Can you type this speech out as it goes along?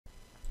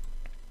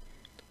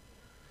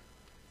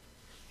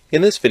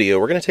In this video,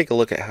 we're going to take a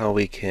look at how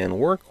we can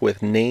work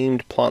with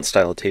named plot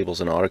style tables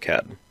in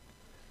AutoCAD.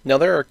 Now,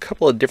 there are a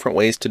couple of different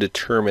ways to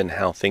determine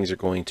how things are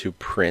going to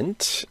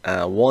print.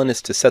 One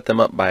is to set them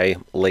up by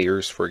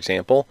layers, for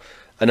example.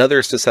 Another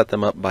is to set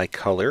them up by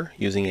color,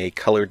 using a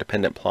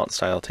color-dependent plot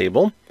style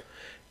table.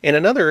 And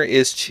another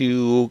is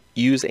to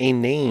use a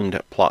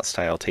named plot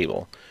style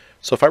table.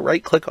 So if I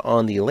right-click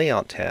on the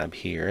Layout tab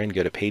here and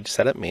go to Page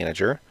Setup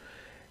Manager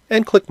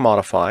and click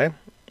Modify,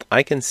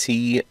 I can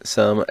see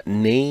some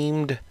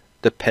named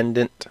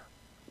dependent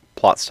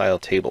plot style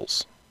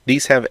tables.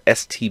 These have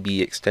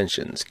STB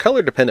extensions.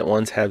 Color dependent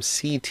ones have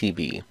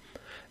CTB.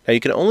 Now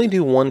you can only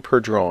do one per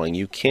drawing.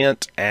 You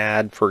can't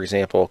add, for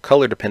example,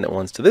 color dependent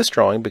ones to this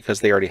drawing because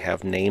they already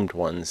have named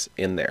ones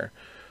in there.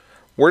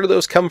 Where do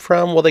those come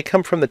from? Well, they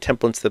come from the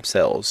templates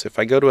themselves. If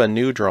I go to a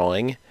new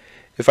drawing,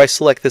 if I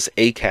select this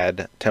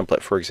AutoCAD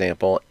template, for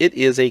example, it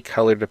is a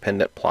color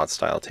dependent plot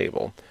style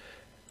table.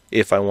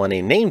 If I want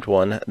a named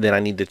one, then I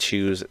need to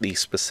choose the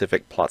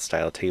specific plot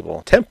style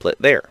table template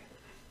there.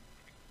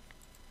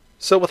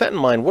 So with that in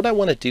mind, what I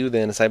want to do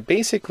then is I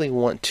basically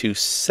want to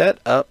set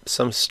up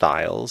some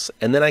styles,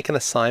 and then I can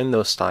assign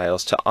those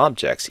styles to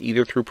objects,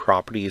 either through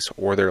properties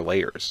or their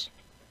layers.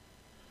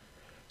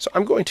 So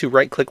I'm going to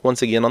right-click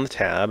once again on the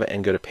tab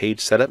and go to Page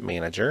Setup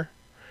Manager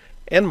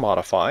and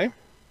Modify.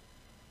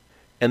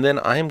 And then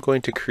I'm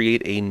going to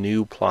create a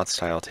new plot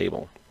style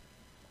table.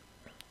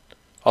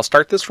 I'll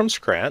start this from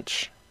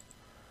scratch.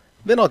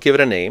 Then I'll give it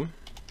a name.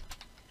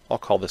 I'll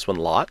call this one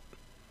Lot.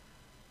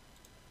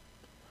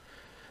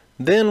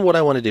 Then what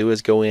I want to do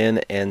is go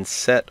in and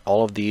set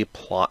all of the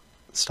plot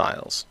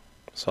styles.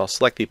 So I'll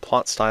select the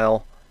plot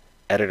style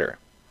editor.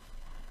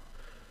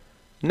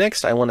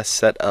 Next, I want to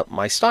set up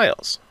my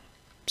styles.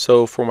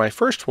 So for my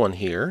first one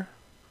here,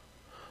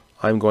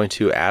 I'm going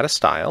to add a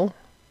style,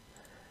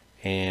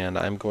 and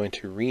I'm going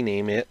to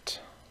rename it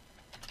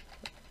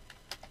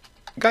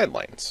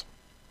Guidelines.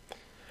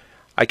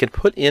 I can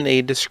put in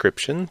a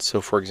description.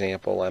 So for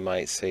example, I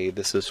might say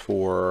this is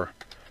for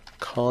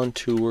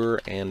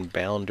contour and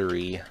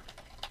boundary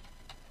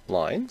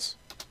lines.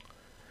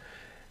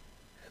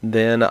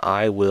 Then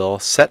I will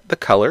set the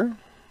color.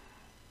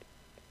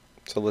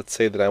 So let's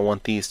say that I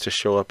want these to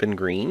show up in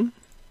green.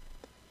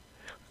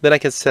 Then I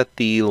can set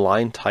the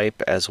line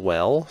type as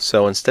well.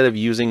 So instead of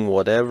using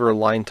whatever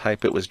line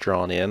type it was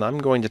drawn in, I'm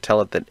going to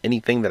tell it that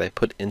anything that I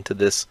put into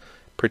this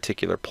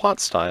particular plot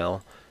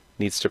style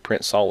needs to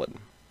print solid.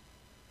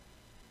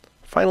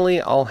 Finally,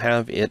 I'll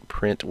have it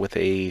print with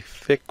a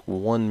thick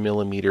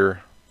 1mm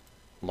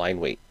line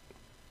weight.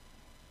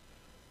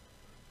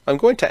 I'm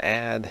going to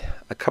add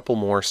a couple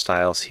more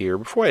styles here.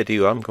 Before I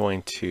do, I'm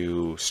going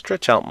to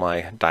stretch out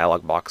my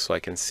dialog box so I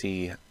can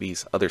see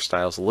these other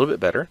styles a little bit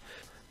better.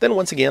 Then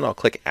once again, I'll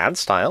click Add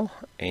Style,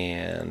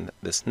 and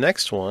this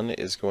next one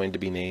is going to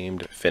be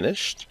named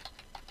Finished.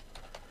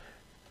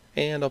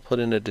 And I'll put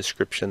in a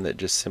description that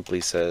just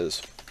simply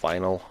says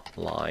Final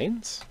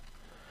Lines.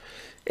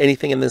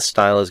 Anything in this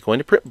style is going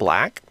to print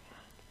black.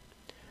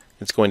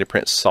 It's going to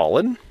print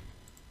solid.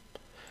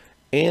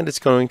 And it's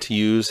going to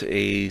use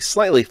a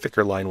slightly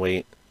thicker line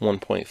weight,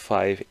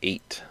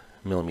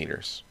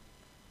 1.58mm.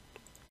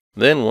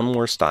 Then one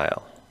more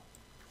style.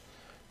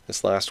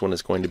 This last one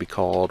is going to be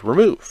called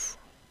Remove.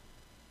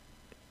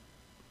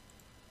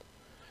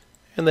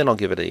 And then I'll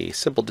give it a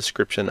simple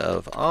description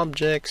of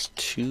objects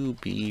to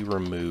be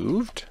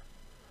removed.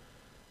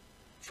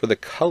 For the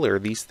color,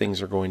 these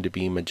things are going to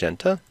be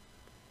magenta.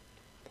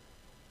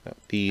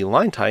 The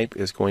line type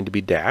is going to be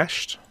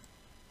dashed.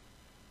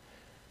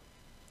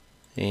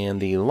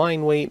 And the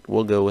line weight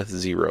will go with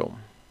 0.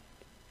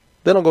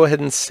 Then I'll go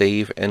ahead and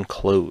save and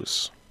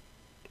close.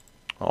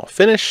 I'll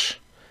finish.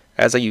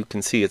 As you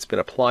can see, it's been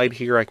applied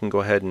here. I can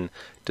go ahead and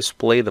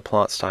display the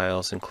plot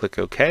styles and click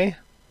OK.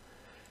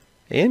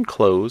 And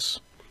close.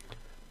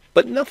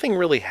 But nothing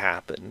really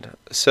happened.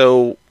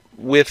 So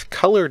with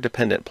color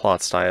dependent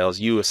plot styles,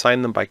 you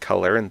assign them by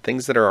color, and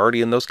things that are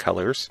already in those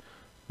colors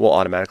will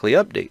automatically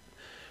update.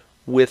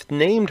 With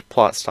named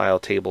plot style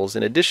tables,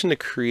 in addition to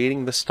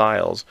creating the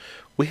styles,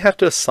 we have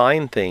to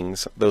assign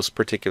things those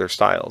particular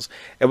styles.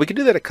 And we can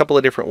do that a couple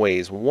of different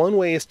ways. One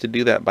way is to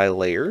do that by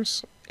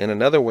layers, and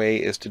another way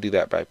is to do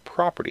that by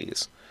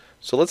properties.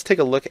 So let's take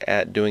a look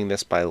at doing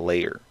this by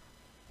layer.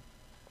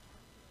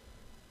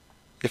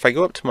 If I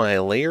go up to my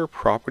Layer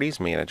Properties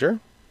Manager,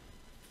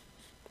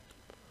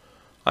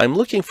 I'm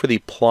looking for the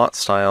plot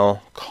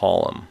style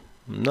column.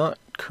 I'm not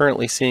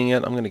currently seeing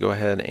it. I'm going to go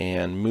ahead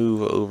and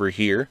move over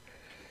here.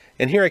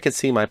 And here I can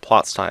see my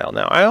plot style.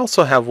 Now I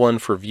also have one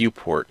for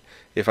viewport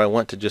if I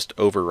want to just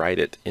override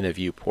it in a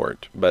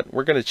viewport, but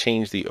we're going to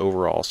change the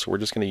overall, so we're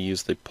just going to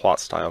use the plot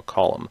style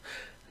column.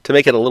 To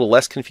make it a little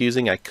less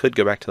confusing, I could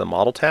go back to the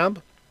Model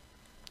tab,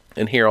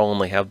 and here I'll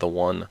only have the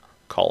one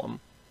column.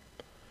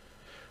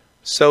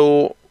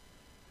 So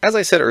as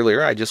I said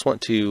earlier, I just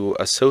want to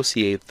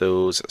associate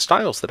those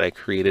styles that I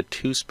created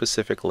to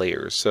specific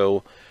layers.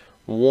 So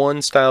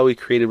one style we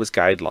created was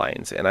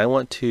guidelines, and I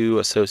want to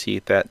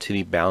associate that to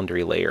the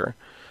boundary layer.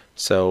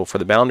 So for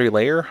the boundary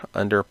layer,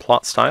 under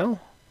plot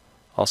style,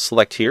 I'll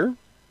select here,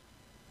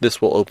 This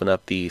will open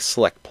up the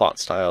Select Plot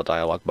Style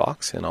dialog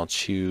box, and I'll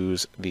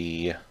choose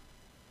the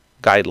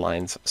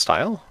Guidelines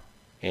style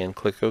and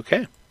click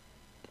OK.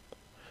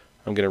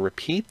 I'm going to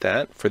repeat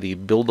that for the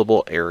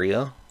Buildable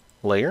Area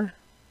layer.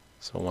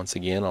 So once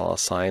again, I'll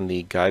assign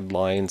the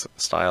Guidelines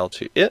style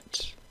to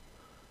it,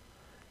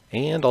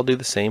 and I'll do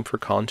the same for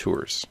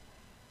Contours.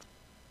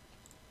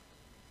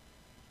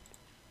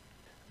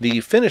 The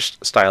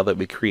finished style that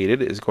we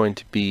created is going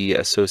to be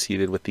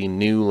associated with the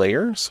new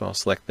layer, so I'll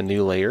select the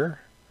new layer,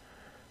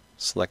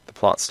 select the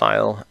plot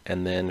style,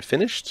 and then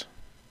finished.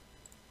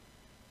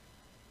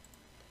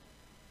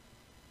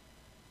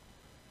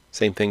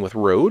 Same thing with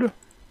road,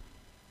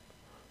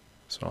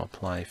 so I'll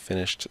apply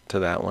finished to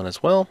that one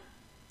as well.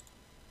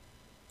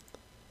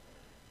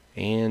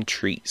 And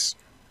trees.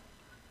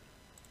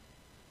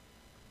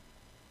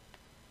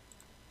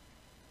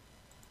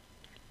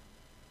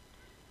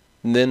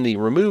 And then the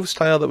remove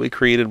style that we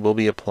created will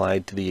be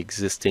applied to the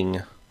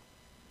existing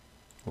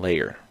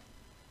layer.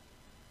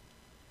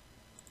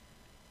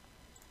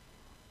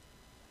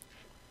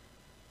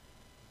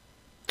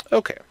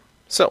 Okay,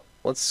 so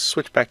let's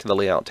switch back to the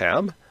Layout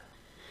tab.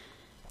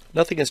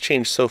 Nothing has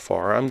changed so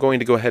far. I'm going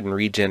to go ahead and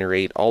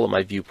regenerate all of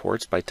my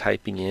viewports by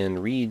typing in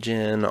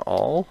regen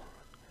all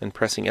and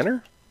pressing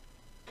enter.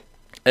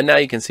 And now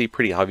you can see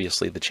pretty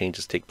obviously the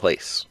changes take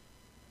place.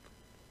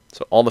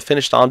 So all the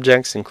finished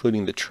objects,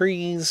 including the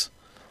trees,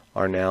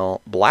 are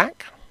now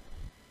black.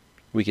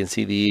 We can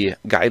see the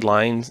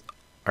guidelines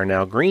are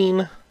now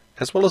green,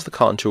 as well as the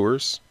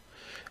contours.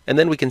 And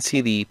then we can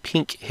see the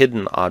pink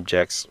hidden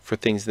objects for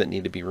things that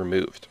need to be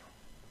removed.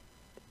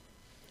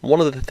 One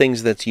of the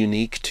things that's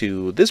unique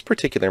to this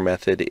particular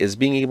method is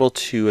being able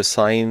to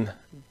assign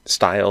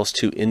styles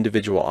to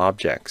individual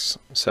objects.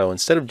 So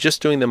instead of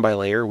just doing them by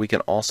layer, we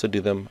can also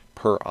do them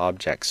per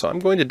object. So I'm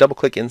going to double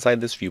click inside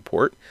this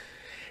viewport,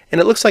 and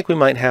it looks like we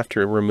might have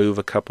to remove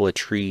a couple of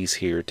trees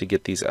here to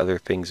get these other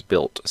things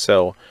built.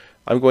 So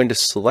I'm going to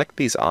select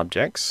these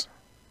objects,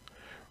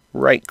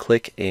 right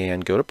click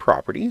and go to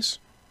Properties.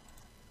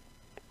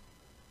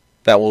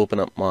 That will open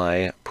up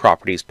my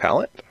Properties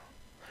palette.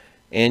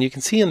 And you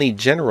can see in the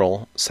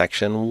General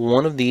section,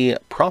 one of the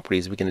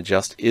properties we can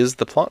adjust is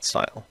the plot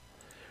style.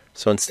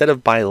 So instead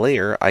of by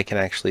layer, I can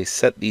actually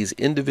set these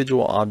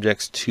individual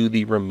objects to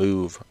the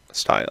remove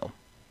style.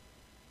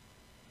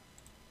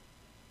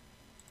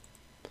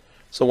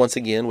 So once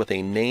again, with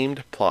a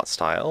named plot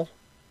style,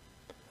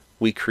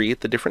 we create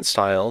the different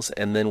styles,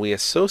 and then we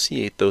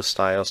associate those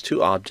styles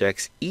to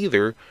objects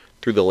either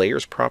through the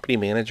Layers Property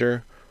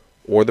Manager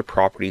or the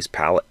Properties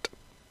palette.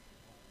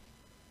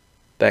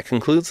 That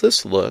concludes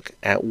this look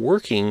at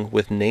working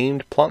with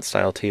named plot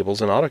style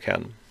tables in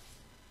AutoCAD.